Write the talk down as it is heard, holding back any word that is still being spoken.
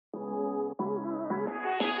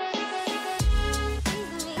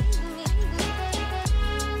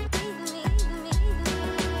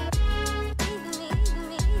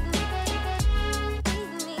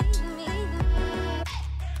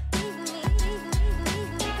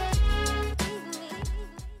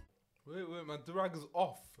durag is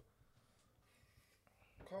off.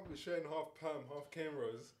 Can't be showing half perm, half cane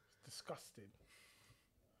rows. Disgusting.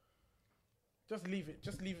 Just leave it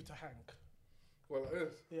to hang. Well, it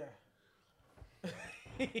is. Yeah.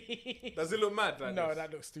 Does it look mad? Like No, this?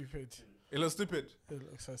 that looks stupid. It looks stupid. It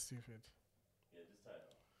looks so stupid. Yeah, just tie it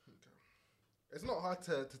off. Okay. It's not hard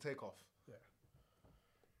to take off. Yeah.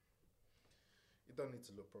 You don't need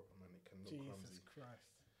to look proper, man. It can look Jesus clumsy. Christ.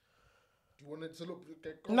 Do you want it to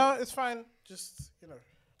look? No, it's fine. Just, You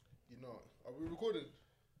know, are we recording?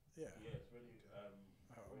 Yeah. Yeah, it's really.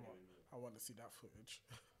 I want to see that footage.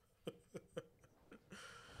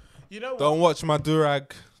 You know what? Don't watch my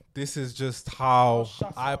durag. This is just how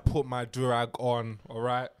shut I up. put my durag on. All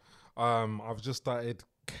right. I've just started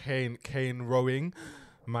cane rowing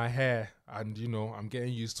my hair, and I'm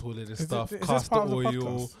getting used to all of this stuff. Is this Castor part of the oil,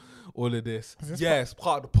 podcast? all of this. Is this Yes,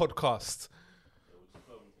 part of the podcast.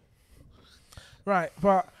 Right,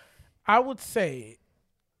 but I would say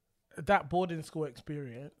that boarding school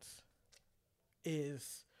experience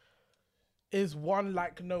is one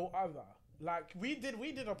like no other. Like we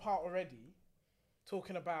did a part already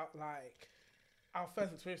talking about like our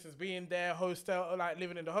first experiences being there, hostel, like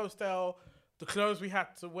living in the hostel, the clothes we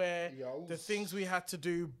had to wear, the things we had to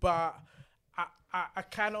do. But I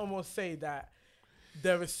can almost say that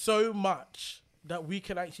there is so much that we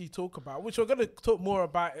can actually talk about, which we're going to talk more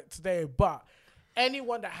about it today. But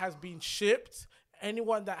anyone that has been shipped,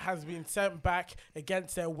 anyone that has been sent back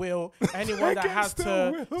against their will, anyone that had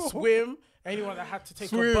to swim, anyone that had to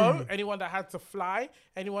take a boat, anyone that had to fly,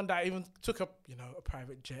 anyone that even took a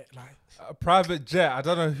private jet, like A private jet. I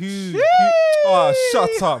don't know who oh,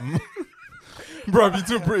 shut up. Bro, you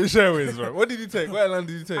took British Airways, bro. What did you take? What airline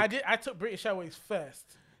did you take? I took British Airways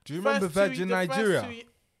first. Do you remember Virgin Nigeria?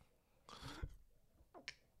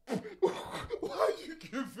 Why are you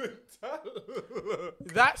giving that?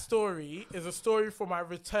 That story is a story for my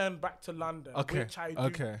return back to London, which I do.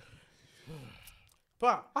 Okay.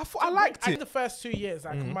 But I liked in it. the first 2 years,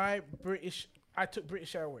 like I took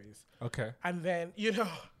British Airways, Okay. and then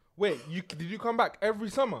Wait, did you come back every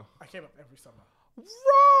summer? I came up every summer.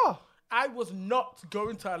 Raw. I was not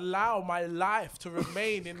going to allow my life to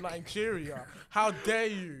remain in Nigeria. How dare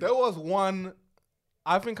you? There was one.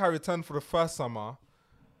 I think I returned for the first summer.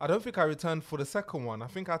 I don't think I returned for the second one. I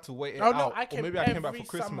think I had to wait it out. I came or maybe I came back every for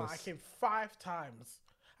Christmas. summer. I came 5 times.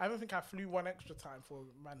 I don't think I flew one extra time for a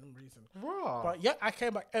random reason. Raw. But yeah, I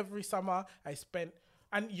came back every summer. I spent,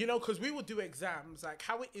 and because we would do exams, like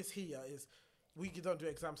how it is here is we don't do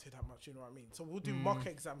exams here that much, you know what I mean? So we'll do mock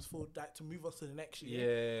exams for that to move us to the next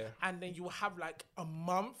year. Yeah. And then you will have like a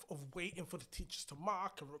month of waiting for the teachers to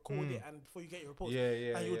mark and record it, and before you get your reports.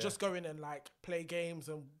 And you'll just go in and like play games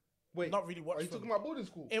and not really watch. Are you talking about boarding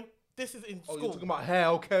school? This is in Oh, school. you're talking about hair.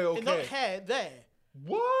 Okay. Not hair, there.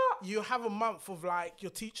 What? You have a month of like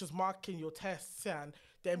your teachers marking your tests and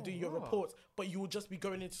them doing your reports, but you will just be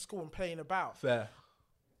going into school and playing about. Fair.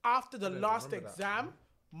 After the last remember that. exam,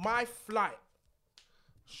 my flight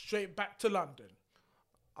straight back to London.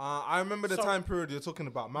 I remember the time period you're talking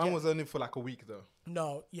about. Mine was only for like a week though.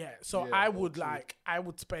 No, yeah. So Yeah, I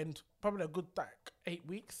would spend probably a good like 8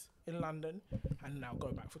 weeks in London and now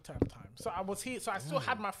go back for term time. So I was here. So I still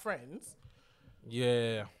had my friends,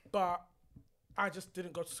 Yeah. but I just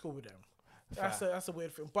didn't go to school with them. That's a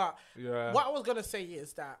weird thing. But Yeah. what I was gonna say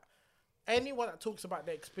is that anyone that talks about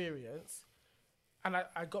their experience, and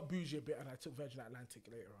I got bougie a bit and I took Virgin Atlantic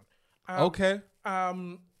later on. Okay.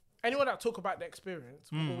 Anyone that talk about their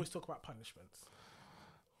experience will always talk about punishments.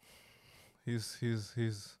 He's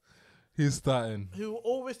starting. Who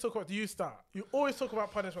always talk about? You start. You always talk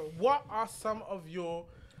about punishment. What are some of your?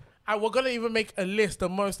 And we're gonna even make a list the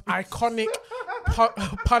most iconic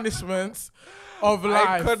punishments of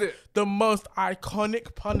life. Iconic. The most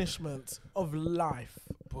iconic punishments of life.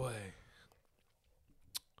 Boy.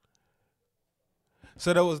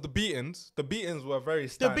 So there was the beatings. The beatings were very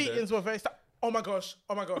standard. The beatings were very. Oh my gosh!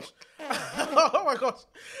 Oh my gosh! Oh my gosh!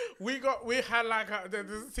 We had like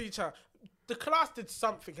this teacher. The class did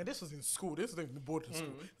something, and this was in school. This was in the boarding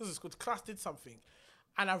school. This was school. The class did something,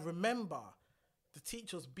 and I remember the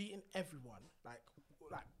teacher was beating everyone like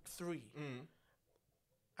 3.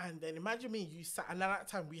 And then imagine me, you sat, and at that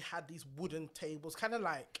time we had these wooden tables, kind of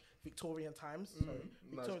like Victorian times.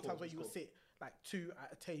 Victorian times where you would sit like 2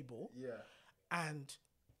 at a table. Yeah. And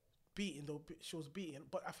beating, though she was beating,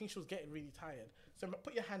 but I think she was getting really tired. So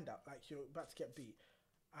put your hand up like you're about to get beat.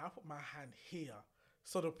 I put my hand here.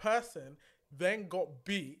 So the person then got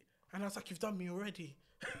beat, and I was like, "You've done me already."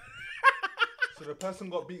 So the person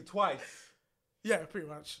got beat twice. Yeah, pretty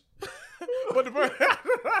much. But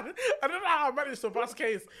I don't know how I managed to bust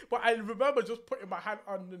case, but I remember just putting my hand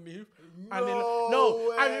underneath. And then,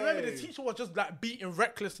 No I remember the way. teacher was just like beating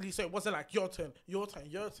recklessly, so it wasn't like your turn, your turn,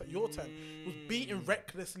 your turn, your turn. It was beating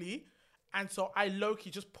recklessly, and so I low-key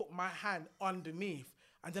just put my hand underneath,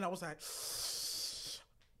 and then I was like,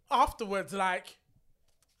 afterwards, like,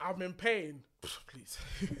 I'm in pain. Please.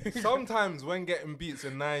 Sometimes when getting beats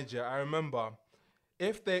in Niger, I remember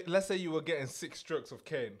if they, let's say you were getting 6 strokes of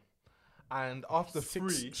cane, and after 6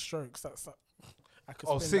 3, strokes. That's like, I could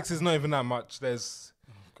oh, spin 6 that. is not even that much. There's,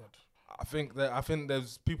 Oh God. I think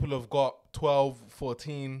there's people who've got 12,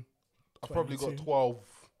 14. I've probably got 22. 12.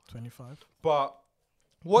 25. But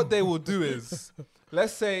what they will do is,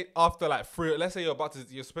 let's say after like 3, let's say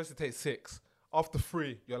you're supposed to take 6. After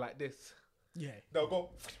 3, you're like this. Yeah. They'll go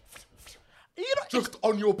You know, just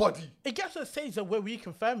on your body. it gets to a stage that where we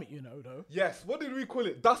confirm it, you know, though. Yes. What did we call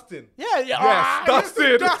it? Dusting. Yeah, yeah. Yes, that's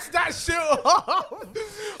it. Dust that shit off.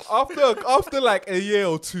 After like a year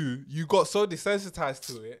or 2, you got so desensitized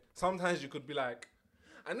to it. Sometimes you could be like,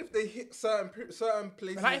 and if they hit certain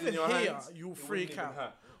places Like if in it's your here, hands, you'll it wouldn't freak even out.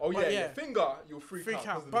 hurt. Oh But yeah, yeah. your finger, you'll freak out. Freak 'cause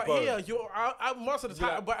out. of the But bone. here, I most of the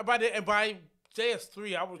time, by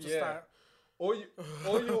JS3, I was just Yeah. like, Or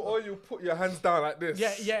you put your hands down like this.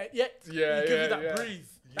 yeah. Yeah, You give yeah, you that yeah.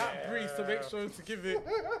 breeze. That breeze to make sure to give it.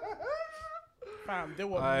 Fam, they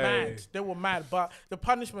were Aye. mad. They were mad. But the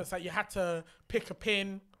punishments, like you had to pick a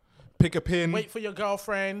pin, Pick a pin. wait for your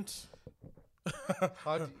girlfriend.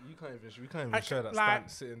 How do we can't even show that like-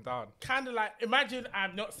 stand sitting down. Kind of like, imagine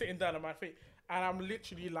I'm not sitting down on my feet and I'm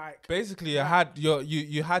literally like, Basically, you had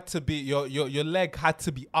you had to be your leg had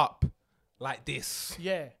to be up like this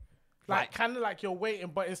yeah. Like kind of like you're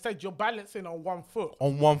waiting, but instead you're balancing on one foot.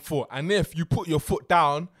 on one foot, and if you put your foot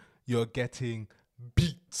down, you're getting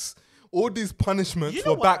beats. All these punishments You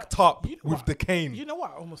know were what? backed up You know with what? the cane. You know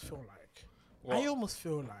what I almost feel like? What? I almost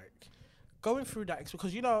feel like going through that,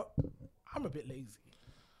 because you know, I'm a bit lazy.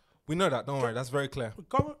 We know that. Don't worry, that's very clear.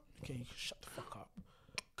 Okay, you can shut the fuck up.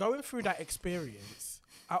 Going through that experience,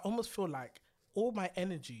 I almost feel like all my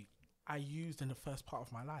energy I used in the first part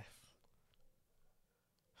of my life.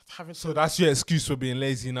 Having So that's your excuse for being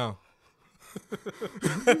lazy now.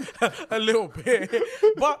 a little bit,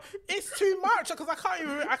 but it's too much because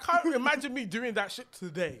I can't imagine me doing that shit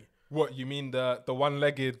today. What you mean the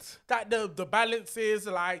one-legged? That the balance is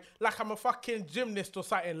like I'm a fucking gymnast or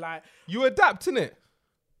something. Like, You adapt, innit?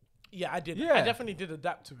 yeah, I did. Yeah. I definitely did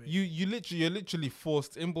adapt to it. You're literally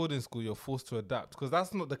forced in boarding school. You're forced to adapt because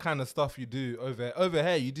that's not the kind of stuff you do over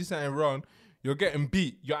here. You do something wrong, you're getting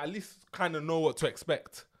beat. You at least kind of know what to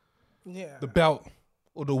expect. Yeah. The belt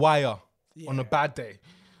or the wire on Yeah. a bad day.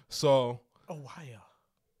 So A wire.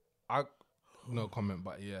 I no comment,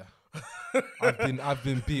 but yeah. I've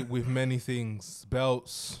been beat with many things: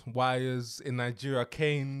 belts, wires in Nigeria,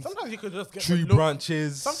 canes, Sometimes you could just get tree the look.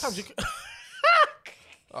 branches. Sometimes you could.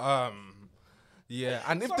 Yeah,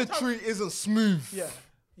 and if the Sometimes- tree isn't smooth, Yeah.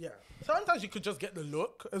 Sometimes you could just get the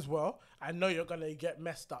look as well. I know you're gonna get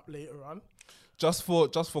messed up later on. just for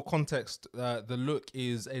context, the look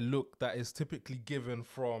is a look that is typically given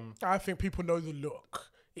from. I think people know the look.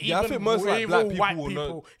 Yeah, I think most, like, black people white will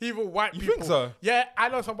know. Even white You people. think so? Yeah, I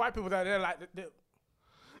know some white people that they're like,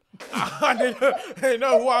 and they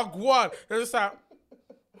know who I want. They're just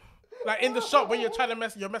like in the shop when you're trying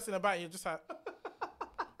to you're messing about, and you're just like,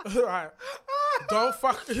 right, don't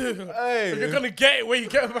fuck. Hey. You're gonna get it when you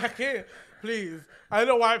get back in, please. I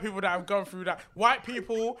know white people that have gone through that. White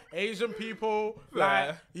people, Asian people, like,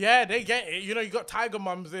 Fair. yeah, they get it. You know, you got tiger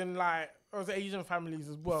mums in like those Asian families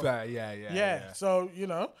as well. Fair, yeah. Yeah. So you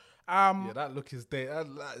know, Yeah, that look is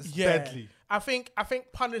that's yeah. deadly. I think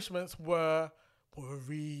punishments were a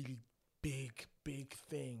really big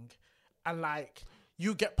thing, and like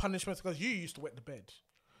you get punishments because you used to wet the bed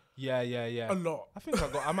Yeah. a lot, I think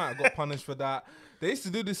I might have got punished for that. They used to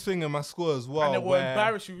do this thing in my school as well. and they will where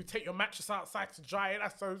embarrass you. Take your mattress outside to dry it.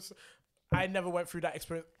 That's so. I never went through that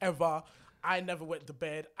experience ever. I never wet the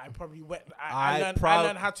bed. I probably wet. I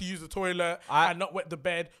learned how to use the toilet and not wet the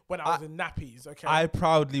bed when I was in nappies. Okay. I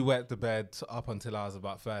proudly wet the bed up until I was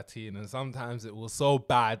about 13, and sometimes it was so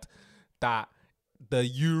bad that the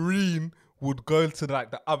urine would go to like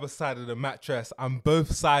the other side of the mattress, and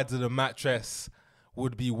both sides of the mattress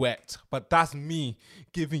would be wet. But that's me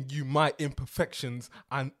giving you my imperfections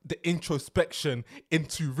and the introspection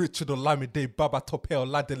into Richard Olamide Baba Tope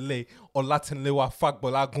Oladele Olatinlewa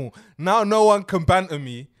Fagbolagun. Now no one can banter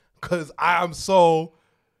me because I am so...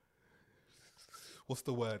 What's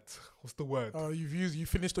the word? Oh, you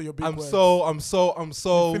finished all your big I'm words.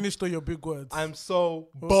 so Finished all your big words. I'm so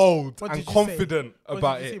bold What and did you confident say? What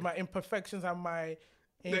about did you it. see? My imperfections and my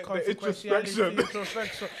Inconsequentiality,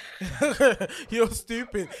 introspection. You're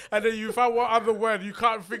stupid. And then you find one other word you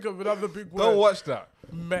can't think of another big word. Don't watch that.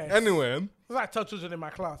 Mess. Anyway, It's like I tell children in my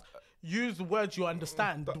class. Use the words you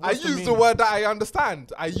understand. I used the word that I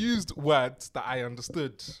understand. I used words that I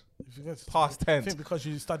understood. Past tense. I think because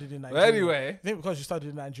you studied in But Nigeria. anyway, I think because you studied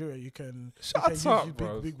in Nigeria, you can Shut up, use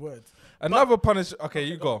bro. big words. another punishment. Okay,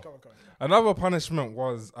 you go. Go on. Another punishment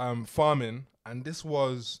was farming, and this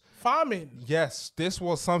was Farming. yes, this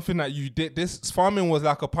was something that you did. This farming was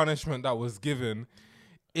like a punishment that was given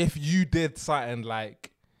if you did something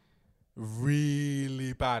like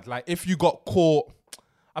really bad. Like if you got caught.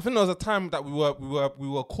 I think there was a time that we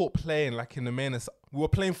were caught playing like in the we were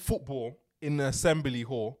playing football in the assembly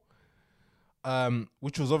hall,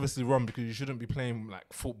 which was obviously wrong because you shouldn't be playing like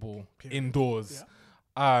football indoors.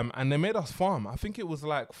 Yeah. And they made us farm. I think it was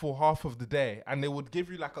like for half of the day, and they would give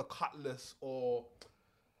you like a cutlass or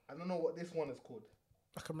I don't know what this one is called,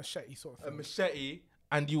 Like a machete sort of thing. a machete,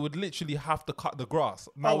 and you would literally have to cut the grass.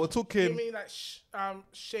 Now we're talking. You mean like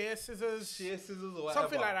shear scissors? Shear scissors or whatever.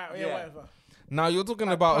 Something like that. Yeah, whatever. Now you're talking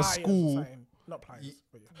Like about a pliers or school. something. Not pliers.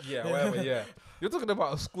 But Yeah, whatever, yeah. You're talking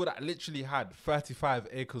about a school that literally had 35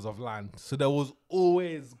 acres of land. So there was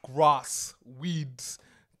always grass, weeds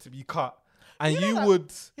to be cut. And you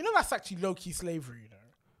would... You know that's actually low-key slavery, you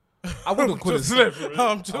know? I wouldn't call it slavery.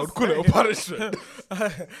 I would call it a punishment.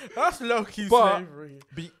 That's low-key slavery.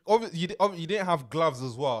 You didn't have gloves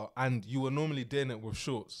as well. And you were normally doing it with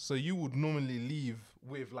shorts. So you would normally leave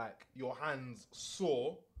with like your hands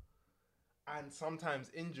sore. And sometimes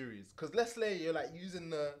injuries, because let's say you're like using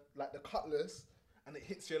the cutlass and it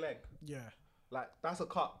hits your leg. Yeah, like that's a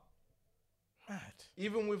cut. Mad.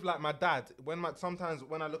 Even with like my dad, sometimes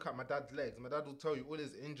when I look at my dad's legs, my dad will tell you all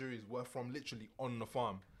his injuries were from literally on the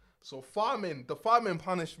farm. So the farming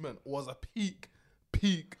punishment was a peak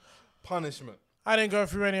punishment. I didn't go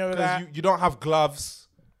through any of that. Because you don't have gloves.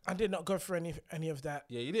 I did not go through any of that.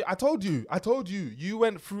 Yeah, you did. I told you. You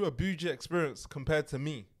went through a bougie experience compared to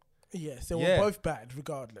me. Yes, they were both bad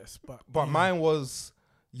regardless. But mine was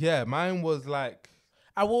like...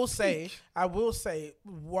 I will say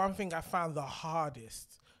one thing I found the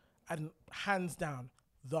hardest, and hands down,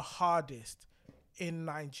 the hardest in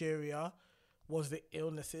Nigeria was the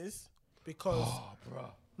illnesses. Because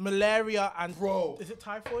malaria and... Is it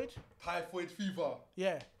typhoid? Typhoid fever.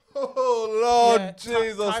 Yeah. Oh, Lord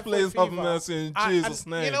Jesus, please have mercy in Jesus'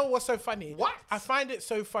 name. You know what's so funny? What? I find it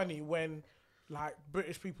so funny when... like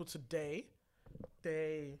British people today,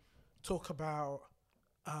 they talk about,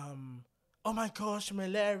 oh my gosh,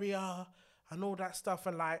 malaria and all that stuff.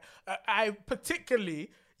 And like, I particularly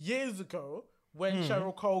years ago when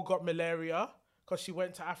Cheryl Cole got malaria because she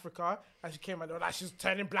went to Africa and she came and like she's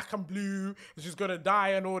turning black and blue and she's gonna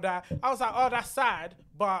die and all that. I was like, oh, that's sad,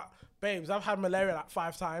 but babes, I've had malaria like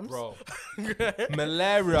 5 times. Bro,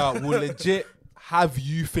 malaria will legit have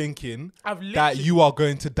you thinking that you are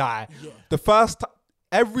going to die. Yeah.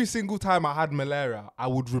 Every single time I had malaria, I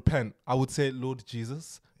would repent. I would say, Lord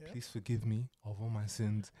Jesus, please forgive me of all my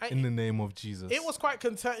sins in the name of Jesus. It was quite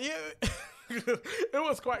concerning. It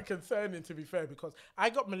was quite concerning, to be fair, because I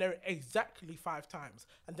got malaria exactly 5 times,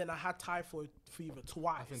 and then I had typhoid fever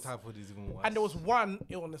twice. I think typhoid is even worse. And there was one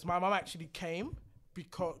illness. My mum actually came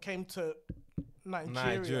to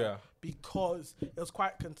Nigeria because it was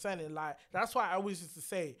quite concerning. Like, that's why I always used to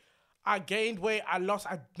say, I gained weight, I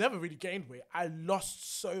never really gained weight. I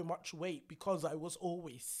lost so much weight because I was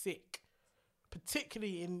always sick.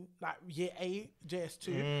 Particularly in like year 8,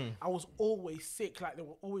 JS2, I was always sick. Like, they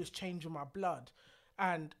were always changing my blood.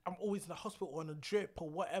 And I'm always in the hospital on a drip or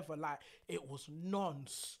whatever. Like, it was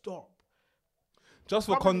non-stop. Just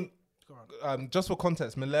for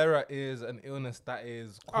context, malaria is an illness that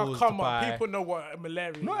is caused by... Oh, come on. People know what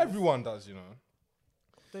malaria is. Not everyone does, you know.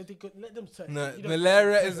 They could let them say. No,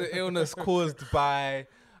 malaria is an illness caused by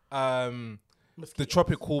the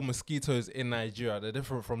tropical mosquitoes in Nigeria. They're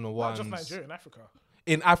different from the ones... Not just Nigeria, in Africa.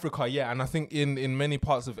 In Africa, yeah. And I think in many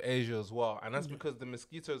parts of Asia as well. And that's because the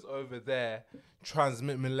mosquitoes over there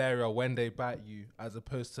transmit malaria when they bite you, as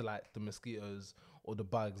opposed to like the mosquitoes or the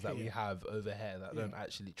bugs that we have over here that don't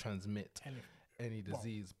actually transmit any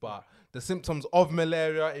disease. But the symptoms of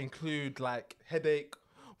malaria include like headache,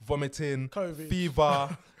 vomiting, COVID.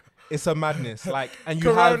 fever. It's a madness. Like, and you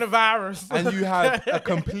coronavirus. have a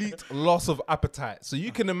complete loss of appetite. So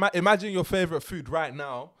you can imagine your favorite food right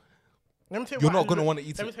now. You're not going to want to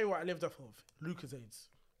eat it. Let me tell you what I lived off of. Lucozades.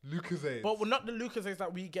 Lucozades. But not the Lucozades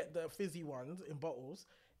that we get, the fizzy ones in bottles.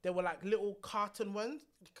 They were like little carton ones,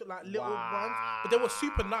 like little ones, but they were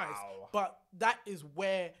super nice. But that is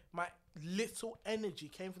where my little energy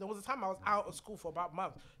came from. There was a time I was out of school for about a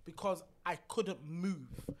month because I couldn't move.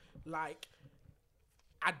 Like,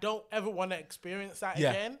 I don't ever want to experience that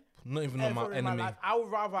again. Not even on my ever in enemy. my life. I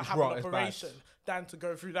would rather have an operation than to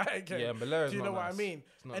go through that again. Yeah, malaria. Do you know what I mean?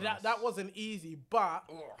 And nice. that wasn't easy, but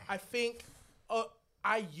I think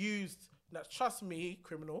I used, now trust me,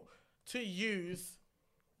 criminal, to use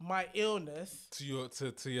my illness to your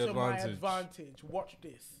my advantage. advantage. Watch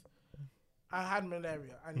this. I had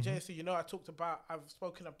malaria, and JC, you know, I've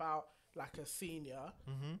spoken about like a senior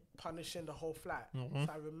punishing the whole flat. So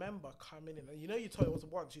I remember coming in, and you know, you told it was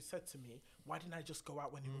once. You said to me, "Why didn't I just go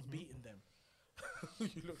out when he was beating them?"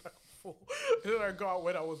 You look like a fool. Didn't I go out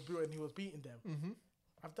when he was beating them?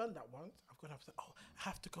 I've done that once. I've gone up and said, "Oh, I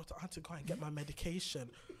have to go to Aunt to go and get my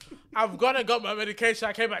medication." I've gone and got my medication.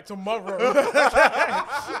 I came back tomorrow.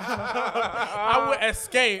 I would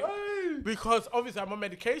escape. Because obviously I'm on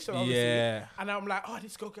medication, and I'm like, oh, I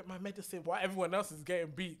need to go get my medicine while everyone else is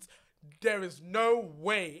getting beat. There is no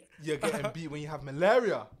way you're getting beat when you have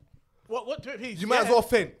malaria. What do it mean? You might as well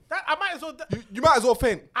faint. I might as well. You might as well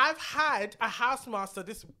faint. I've had a housemaster,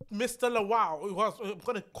 this Mr. Lawal, I'm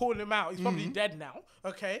gonna call him out. He's probably dead now.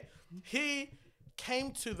 Okay, he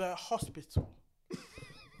came to the hospital.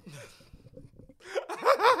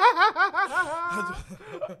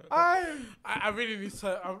 I really need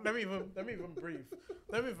to. Let me even breathe.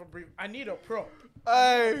 I need a prop.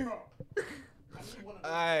 I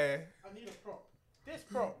need a prop. This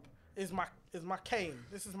prop is my cane.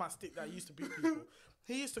 This is my stick that I used to beat people.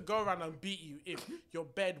 He used to go around and beat you if your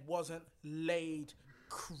bed wasn't laid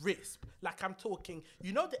crisp. Like, I'm talking,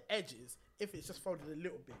 you know, the edges. If it's just folded a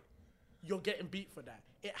little bit, you're getting beat for that.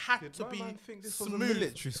 It had to be smooth.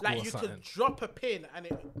 Military school Like, you could drop a pin and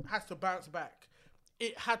it has to bounce back.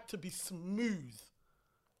 It had to be smooth.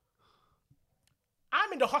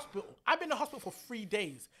 I'm in the hospital. I've been in the hospital for 3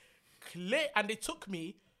 days. And they took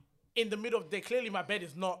me in the middle of the day. Clearly, my bed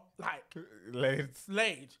is not, like,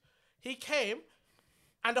 laid. He came,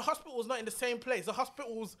 and the hospital was not in the same place. The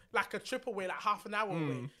hospital was, like, a trip away, like half an hour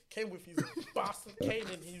away. Came with his bastard cane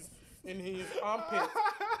in his armpit.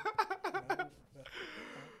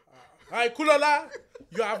 Hey, Kulala,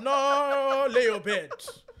 you have no lay your bed.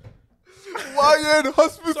 Why are you in the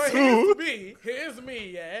hospital? So here's me,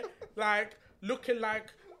 yeah, like looking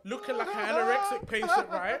like an anorexic patient,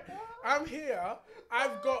 right? I'm here.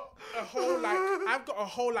 I've got a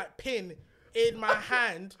whole pin in my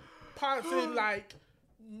hand, passing like,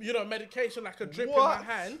 you know, medication, like a drip in my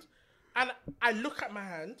hand, and I look at my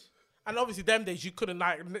hand. And obviously, them days you couldn't,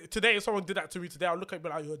 like, today if someone did that to me today, I'll look at you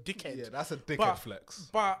like, you're a dickhead. Yeah, that's a dickhead flex.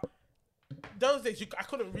 But those days I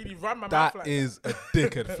couldn't really run my mouth that. That is a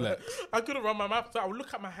dickhead flex. I couldn't run my mouth. So I would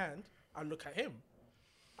look at my hand, I look at him.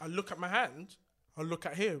 I look at my hand, I look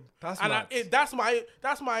at him. That's my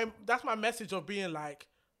message of being like,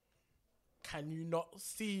 can you not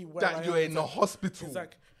see where that you're in the hospital? It's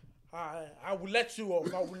like, I will let you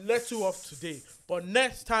off. I will let you off today. But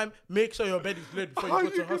next time, make sure your bed is laid before you go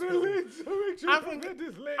to the hospital.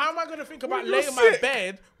 How am I going to think about laying my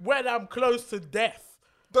bed when I'm close to death?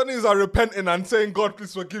 Donnies are repenting and saying, God,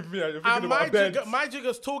 please forgive me. And you're thinking about bed. My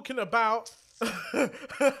jigger's talking about...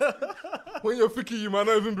 when you're thinking you might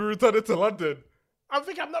not even be returning to London. I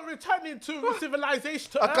think I'm not returning to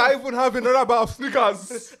civilization. I can't even have another bar of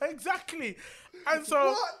sneakers. Exactly. And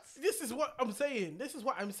so... This is what I'm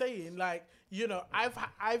saying. Like, you know, I've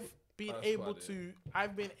been able to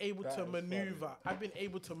maneuver. I've been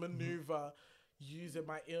able to maneuver using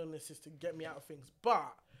my illnesses to get me out of things.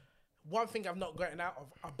 But one thing I've not gotten out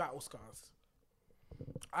of are battle scars.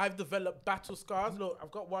 I've developed battle scars. Look,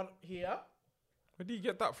 I've got one here. Where do you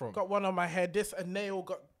get that from? Got one on my head. A nail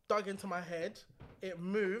got dug into my head. It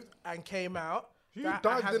moved and came out. Who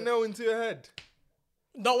dug the nail into your head?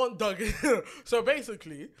 No one dug it. So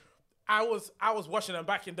basically, I was washing, and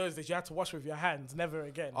back in those days you had to wash with your hands, never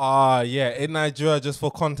again. Yeah. In Nigeria, just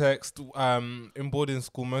for context, in boarding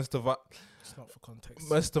school, most of us. It's not for context.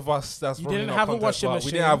 Most of us, that's you probably didn't not have context, a washing but machine.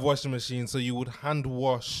 we didn't have washing machine, so you would hand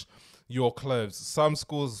wash your clothes. Some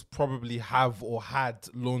schools probably have or had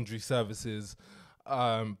laundry services.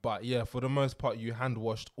 But yeah, for the most part, you hand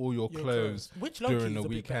washed all your clothes during the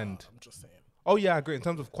weekend. I'm just saying. Oh yeah, I agree. In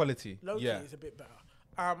terms of quality, Low-key is a bit better.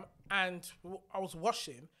 And I was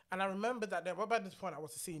washing, and I remember that then, by this point I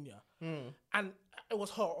was a senior, and it was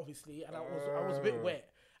hot, obviously, and I was a bit wet,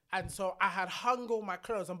 and so I had hung all my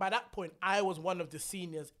clothes, and by that point I was one of the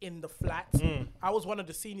seniors in the flats. I was one of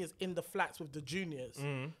the seniors in the flats with the juniors.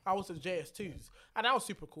 I was the JS2s, and I was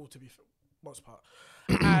super cool, to be fair. most part.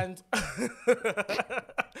 And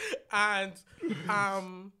and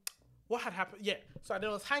what had happened? Yeah, so I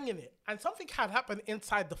was hanging it, and something had happened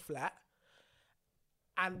inside the flat,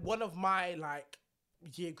 and one of my like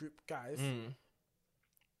year group guys,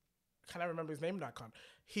 can I remember his name? No, I can't.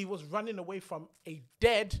 He was running away from a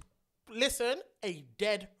dead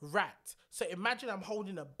rat. So imagine I'm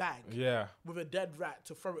holding a bag with a dead rat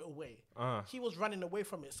to throw it away. He was running away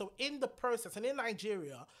from it. So in the process, and in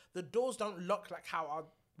Nigeria, the doors don't lock like how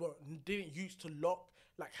didn't used to lock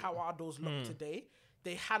like how our doors lock today.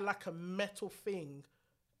 They had like a metal thing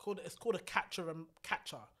it's called a catcher.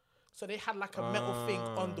 So they had like a metal thing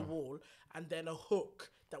on the wall and then a hook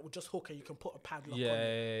that would just hook and you can put a padlock on it.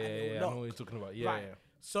 And it will lock. I know what you're talking about. Right.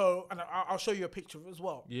 So, and I'll show you a picture as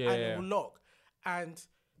well. And it will lock. And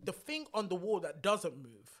the thing on the wall that doesn't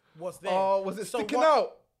move was there. Oh, was it sticking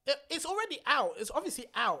out? It's already out. It's obviously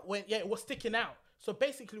out when, it was sticking out. So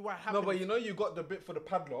basically what happened... No, but you know you got the bit for the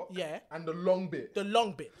padlock? Yeah. And the long bit. The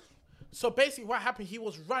long bit. So basically what happened, he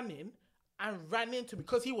was running and ran into me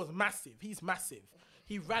because he was massive. He's massive.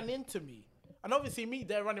 He ran into me. And obviously me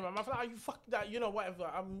there running my mouth, like, you fuck that, you know, whatever.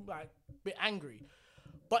 I'm like a bit angry.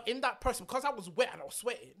 But in that person, because I was wet and I was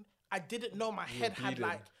sweating, I didn't know my head had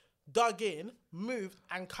like dug in, moved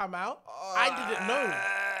and come out. I didn't know.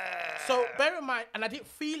 So bear in mind, and I didn't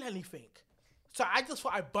feel anything. So I just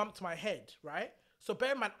thought I bumped my head, right? So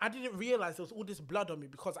bear in mind, I didn't realize there was all this blood on me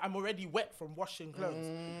because I'm already wet from washing clothes.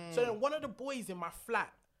 So then one of the boys in my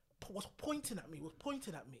flat was pointing at me.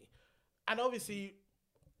 And obviously,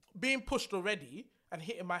 being pushed already and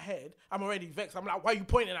hitting my head, I'm already vexed. I'm like, why are you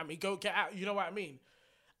pointing at me? Go get out. You know what I mean?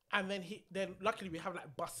 And then luckily we have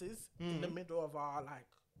like buses in the middle of our like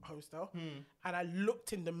hostel. And I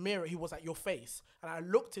looked in the mirror. He was at your face. And I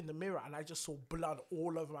looked in the mirror and I just saw blood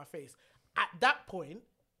all over my face. At that point,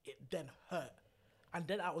 it then hurt. And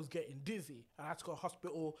then I was getting dizzy. And I had to go to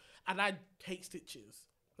hospital. And I hate stitches.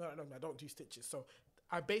 No, I don't do stitches. So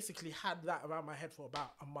I basically had that around my head for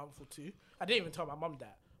about a month or two. I didn't even tell my mum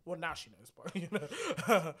that. Well, now she knows, but you know.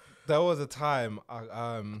 There was a time.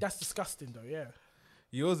 That's disgusting, though. Yeah.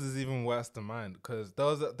 Yours is even worse than mine because there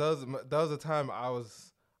was a time I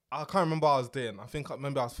can't remember what I was doing. I think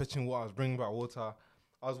maybe I was fetching water. I was bringing back water.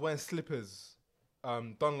 I was wearing slippers,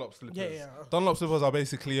 Dunlop slippers. Yeah. Dunlop slippers are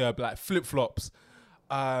basically like flip flops,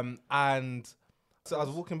 and so I was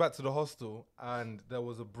walking back to the hostel and there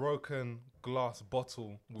was a broken glass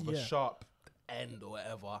bottle with a sharp end or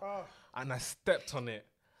whatever, and I stepped on it.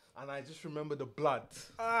 And I just remember the blood.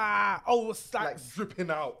 It's like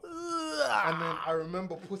dripping out. And then I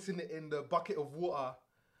remember putting it in the bucket of water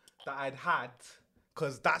that I'd had.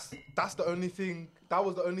 Because that's the only thing, that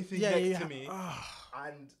was the only thing next to me.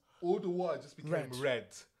 And all the water just became red.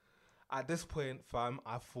 At this point, fam,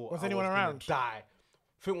 I thought was I anyone was around? Gonna die.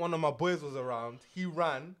 I think one of my boys was around. He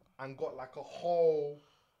ran and got like a whole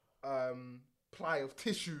ply of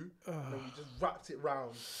tissue. And then we just wrapped it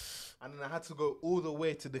round. And then I had to go all the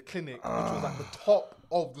way to the clinic, which was at the top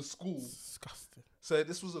of the school. Disgusting. So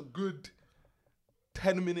this was a good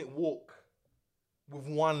 10-minute walk with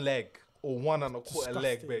one leg or 1 1/4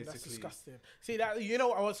 leg, basically. That's disgusting. See that, you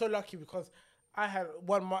know, I was so lucky because I had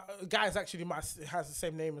one. My guy's actually has the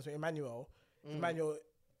same name as me, Emmanuel. Emmanuel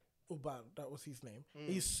Uban, that was his name.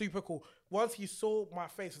 He's super cool. Once he saw my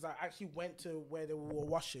face, I actually went to where they were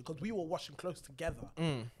washing because we were washing clothes together.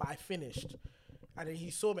 But I finished. And then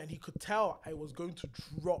he saw me and he could tell I was going to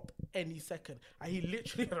drop any second. And he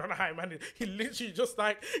literally, I don't know how he managed, he literally just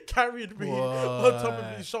like carried me on top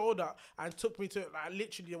of his shoulder and took me to, like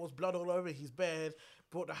literally there was blood all over his bed,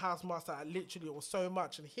 brought the house master, and literally it was so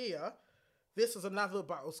much. And here, this is another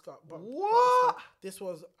battle scar. What? This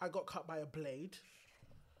was, I got cut by a blade.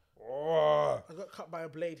 I got cut by a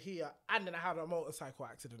blade here. And then I had a motorcycle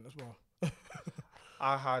accident as well.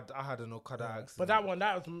 I had an Okada accident. But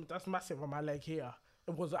that's massive on my leg here.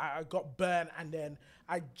 It was I got burnt and then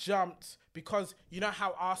I jumped because you know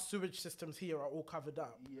how our sewage systems here are all covered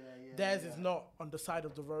up. Theirs is not on the side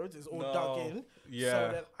of the roads; it's all dug in. So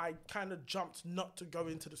then I kind of jumped not to go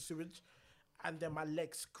into the sewage, and then my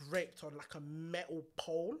leg scraped on like a metal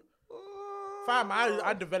pole. Fam,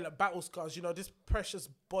 I developed battle scars. You know, this precious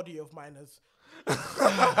body of mine has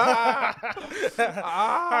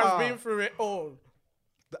been through it all.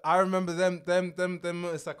 I remember them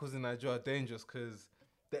motorcycles in Nigeria are dangerous because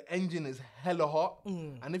the engine is hella hot,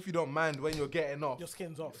 and if you don't mind when you're getting off, your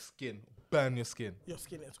skin's off. Burn your skin. Your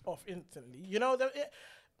skin is off instantly. You know that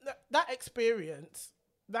experience.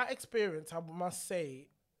 I must say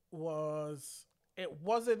it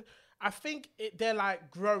wasn't. I think they're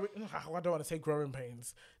like growing. I don't want to say growing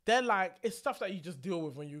pains. They're like it's stuff that you just deal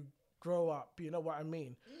with when you grow up. You know what I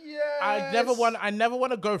mean? Yeah. I never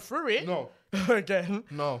want to go through it. No. Again.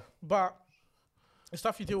 No. But it's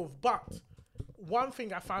stuff you deal with. But one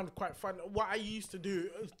thing I found quite fun, what I used to do,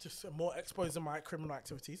 just more exposing my criminal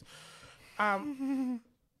activities.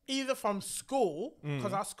 Either from school,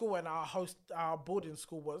 because our school and our boarding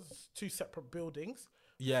school was 2 separate buildings.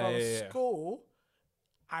 Yeah, From school,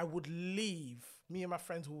 I would leave. Me and my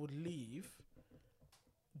friends would leave.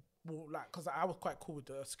 Well, like, because I was quite cool with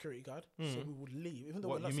the security guard, so we would leave. Even though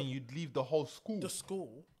What, you mean you'd leave the whole school? the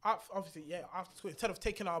school? Obviously, yeah, after school. Instead of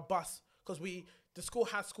taking our bus, because the school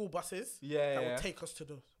has school buses that would take us to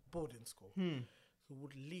the boarding school. So we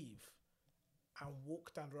would leave and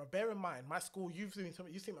walk down the road. Bear in mind, my school, you've seen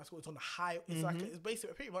my school, it's on the high. It's like it's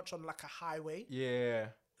basically pretty much on like a highway. Yeah.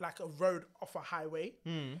 Like a road off a highway.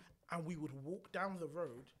 And we would walk down the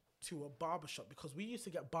road to a barber shop because we used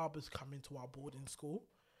to get barbers come into our boarding school.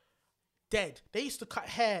 Dead. They used to cut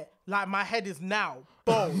hair like my head is now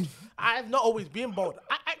bald. I have not always been bald.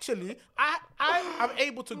 I am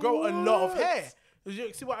able to grow a lot of hair.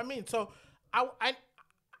 You see what I mean? So I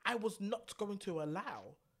was not going to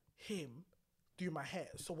allow him do my hair.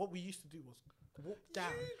 So what we used to do was walk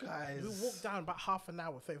down. You guys. We walked down about half an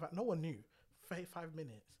hour. 35. No one knew. 35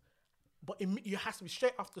 minutes. But you has to be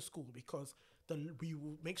straight after school because we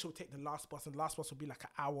will make sure we take the last bus, and the last bus will be like an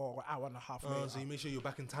hour or hour and a half later. So you make sure you're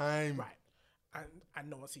back in time. Right. And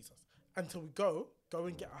no one sees us. Until we go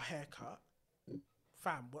and get our hair cut.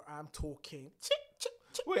 Fam, what I'm talking.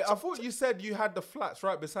 Wait, I thought you said you had the flats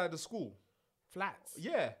right beside the school. Flats.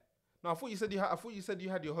 Yeah. No, I thought you said you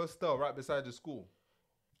had your hostel right beside the school.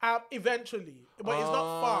 Eventually. But it's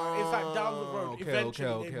not far. It's like down the road. Okay,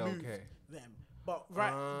 Eventually they moved them. But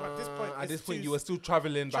at this point, at this point you were still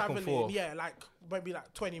traveling back and forth. Yeah, like maybe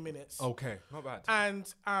like 20 minutes. Okay, not bad.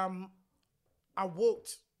 And I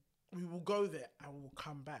walked. We will go there and we'll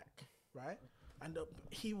come back, right? And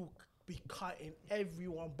he will be cutting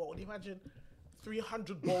everyone bald. Imagine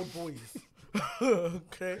 300 bald boys.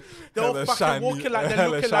 Okay, they're all fucking walking like they're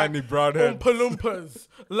looking shiny like brown heads. Oompa Loompas,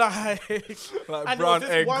 like and brown there was this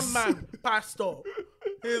eggs. one man, pastor.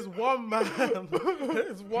 Here's one man,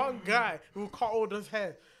 there's one guy who cut all those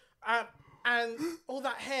hair, and all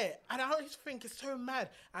that hair. And I always think it's so mad.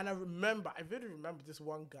 And I really remember this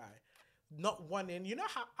one guy, not wanting. You know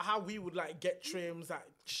how we would like get trims, like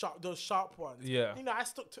those sharp ones. Yeah. You know, I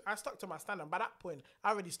stuck to my standard. By that point,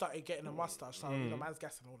 I already started getting a mustache, so you know, man's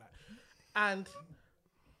gas and all that. And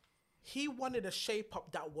he wanted a shape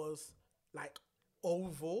up that was like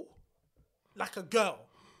oval, like a girl.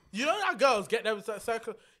 You know how girls get them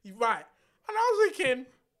circle, right? And I was thinking,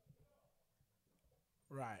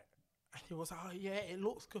 right. And he was like, oh yeah, it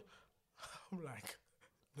looks good. I'm like,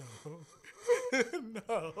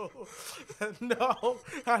 no,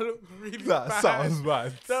 that looked really bad. That sounds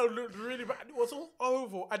bad. That looked really bad. It was all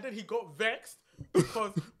oval, and then he got vexed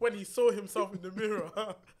because when he saw himself in the mirror,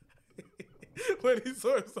 So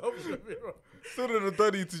did the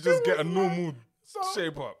daddy to just get a normal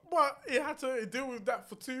shape up. But he had to deal with that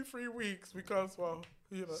for 2-3 weeks because, well,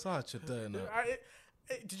 you know. Such a donut.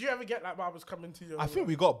 Did you ever get like barbers coming to you? I think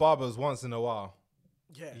we got barbers once in a while.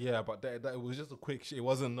 Yeah. Yeah, but that it was just a quick shit. It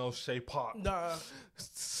wasn't no shape up. No.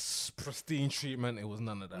 Pristine treatment. It was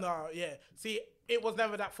none of that. No, yeah. See, it was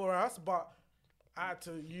never that for us, but I had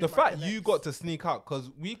to use The my fact connects. you got to sneak out, because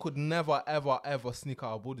we could never, ever, ever sneak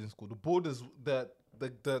out of boarding school. The borders, the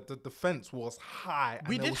fence was high. And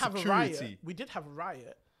We there did was have security. a riot. We did have a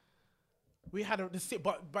riot. We had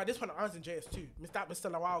but by this point I was in JS2.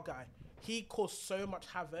 Mr. Lawal guy, he caused so much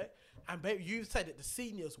havoc. And babe, you said it. The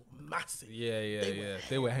seniors were massive. Yeah.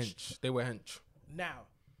 They were hench. Now,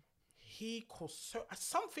 he caused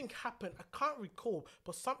something happened. I can't recall,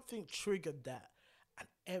 but something triggered that, and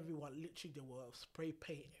everyone literally they were spray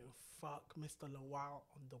painting. Fuck Mr. Lawal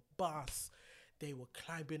on the bus. They were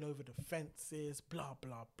climbing over the fences. Blah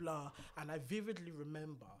blah blah. And I vividly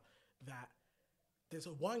remember that there's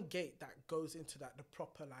one gate that goes into the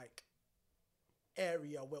proper like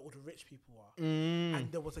area where all the rich people are,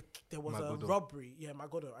 and there was a robbery. Yeah, my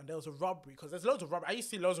God, and there was a robbery because there's loads of robbery. I used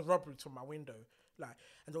to see loads of robberies from my window, like,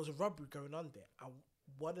 and there was a robbery going on there, and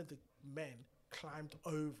one of the men climbed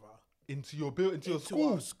over Into your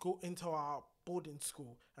school, into our boarding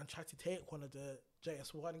school, and tried to take one of the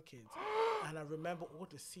JS1 kids. And I remember all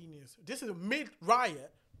the seniors. This is a mid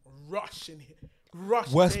riot, rushing here.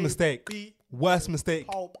 Worst mistake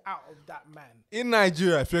Pulp out of that man. in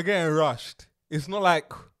Nigeria. If you're getting rushed, it's not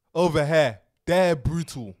like over here. They're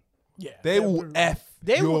brutal. Yeah, They they're will brutal. F.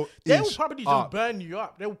 They will your probably inch up. just burn you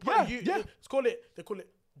up. They will put you. Yeah. They call it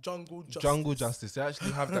jungle Jungle justice. They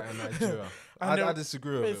actually have that in Nigeria. I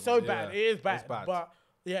disagree with It's it, so but bad. yeah, It is bad. it's bad. But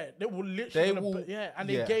Yeah, they will literally. They will- and yeah.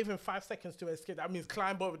 they gave him 5 seconds to escape. That means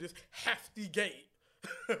climb over this hefty gate.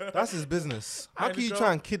 That's his business. How And can you go-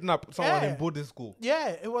 try and kidnap someone Yeah. in boarding school? Yeah,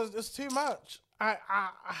 it was too much.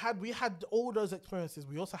 We had all those experiences.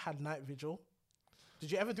 We also had night vigil.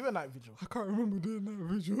 Did you ever do a night vigil? I can't remember doing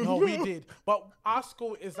that visual. No, we did. But our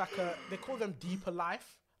school is like they call them deeper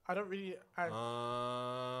life. I don't really.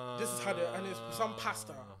 This is how and it's some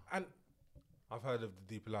pastor and I've heard of the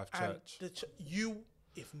Deep Life and Church.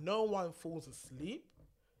 if no one falls asleep,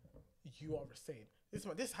 you are insane. This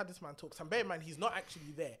is how this man talks. And bear in mind, he's not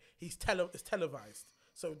actually there. It's televised.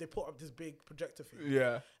 So they put up this big projector thing.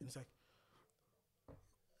 Yeah. And it's like,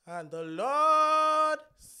 and the Lord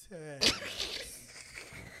said,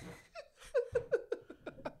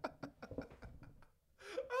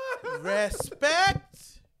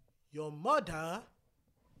 respect your mother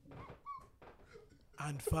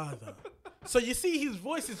and father. So you see his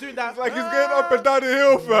voice is doing that. It's like he's going up and down the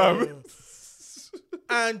hill, fam.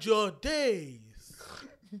 And your days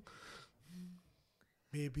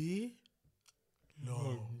maybe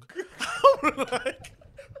long. I'm like,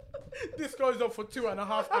 this goes on for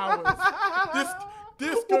 2.5 hours.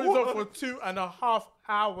 This goes on for 2.5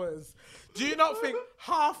 hours. Do you not think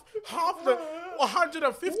half the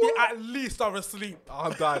 150 at least are asleep?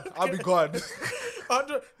 I'm done. I'll be gone. You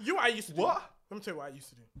know what I used to do? What? Let me tell you what I used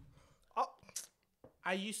to do.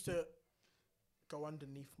 I used to go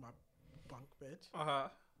underneath my bunk bed.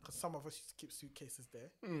 Because some of us used to keep suitcases there.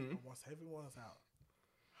 And once everyone's out,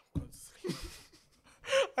 I'm going to sleep.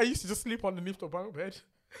 I used to just sleep underneath the bunk bed.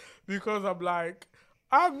 Because I'm like,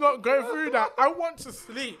 I'm not going through that. I want to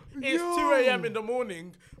sleep. It's 2 a.m. in the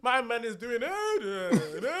morning. My man is doing...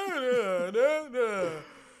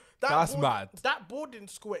 That's mad. That boarding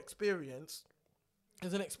school experience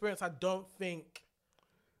is an experience I don't think...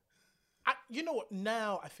 you know what?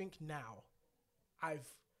 I think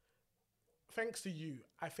thanks to you,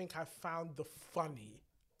 I think I've found the funny.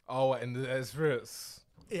 Oh, and the experience.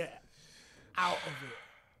 Yeah. Out of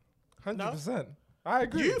it. 100%. I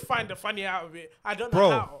agree. You find the funny out of it. I don't know Bro.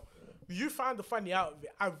 how. You found the funny out of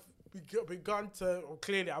it. I've begun to, or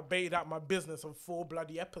clearly I baited out my business on 4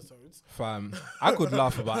 bloody episodes. Fam, I could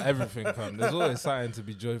laugh about everything, fam. There's always something to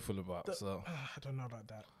be joyful about. So I don't know about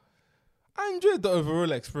that. I enjoyed the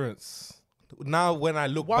overall experience. Now when I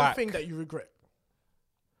look One back, thing that you regret.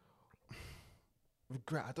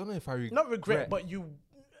 regret. I don't know if I regret. Not regret, but you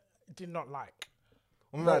did not like.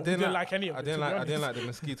 I mean, Well, I we didn't didn't like any of it, to be I didn't honest. like the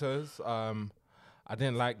mosquitoes. I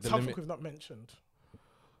didn't like the Something limit. we've not mentioned.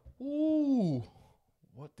 Ooh,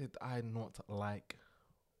 what did I not like?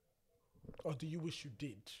 Or do you wish you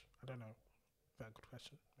did? I don't know. Very good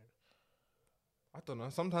question. Maybe. I don't know.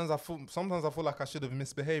 Sometimes I feel like I should have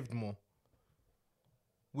misbehaved more.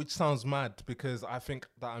 Which sounds mad because I think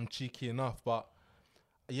that I'm cheeky enough, but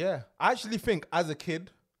yeah, I actually think as a kid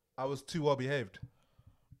I was too well behaved.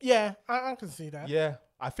 Yeah, I can see that. Yeah,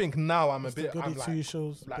 I think now I'm a bit. Goody I'm two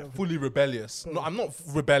shows. like fully rebellious. No, I'm not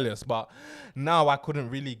rebellious, but now I couldn't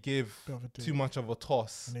really give Bit of a dick. too much of a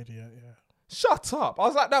toss. An idiot, yeah. Shut up! I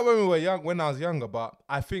was like that when we were young, when I was younger, but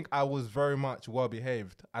I think I was very much well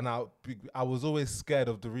behaved, and I was always scared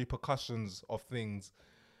of the repercussions of things,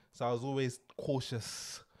 so I was always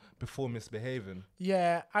cautious before misbehaving.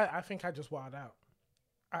 Yeah, I think I just wilded out.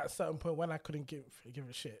 At a certain point when I couldn't give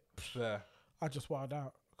a shit, Yeah. I just wilded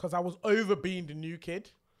out. Because I was over being the new kid.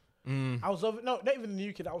 I was over, no, not even the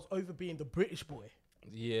new kid, I was over being the British boy.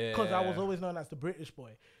 Yeah. Because I was always known as the British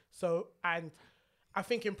boy. So, and I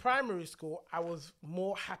think in primary school, I was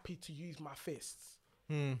more happy to use my fists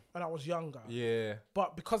when I was younger. Yeah.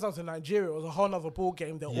 But because I was in Nigeria, it was a whole other ball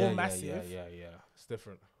game. They're all massive. Yeah. It's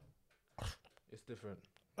different. It's different.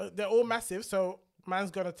 They're all massive, so man's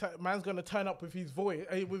gonna turn up with his voice,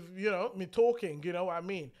 with me talking. You know what I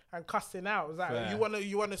mean, and cussing out. It's like Fair.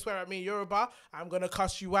 you wanna swear at me in Yoruba, I'm gonna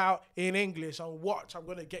cuss you out in English, and watch, I'm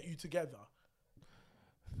gonna get you together.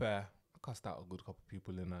 Fair. I cussed out a good couple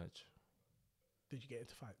people in Nigeria. Did you get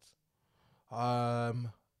into fights?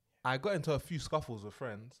 I got into a few scuffles with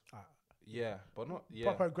friends. Yeah, but not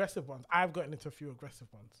Proper aggressive ones. I've gotten into a few aggressive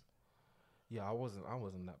ones. Yeah, I wasn't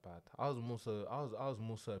that bad. I was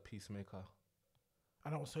more so a peacemaker.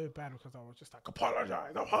 And I was so bad because I was just like,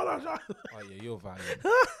 apologize. Oh yeah, you're violent.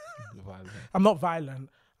 You're violent. I'm not violent.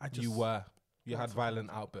 You were. You had violent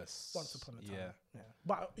outbursts. Once upon a time. Yeah.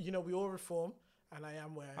 But we all reform, and I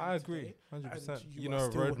am where I am I agree, today, 100%. and You are know,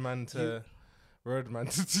 still- roadman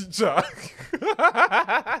to teacher.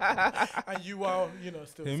 and you are,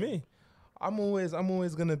 still. Who, me? I'm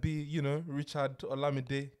always gonna be, Richard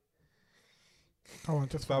Olamide. Come on,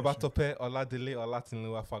 just finish it. Babatope Oladele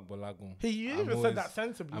Olatinlewa Fagbolagun. You I'm even always- said that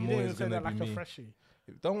sensibly. I'm You didn't always even say gonna that like be a me. freshie.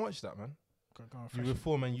 Don't watch that, man. Go on, You freshie.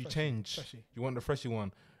 reform and you Freshie, change. freshie. You want the freshy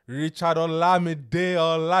one. Richard Olamide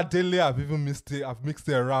Oladele. I've even mixed it. I've mixed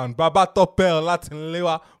it around. Baba Topel Latin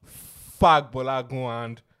Lewa Fag Bolagun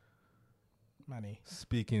and Manny.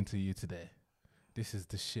 speaking to you today. This is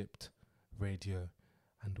the Shipped Radio,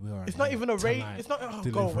 and we are. It's not even a rate. tonight It's not. Oh,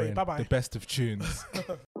 go away. delivering Bye bye. the best of tunes.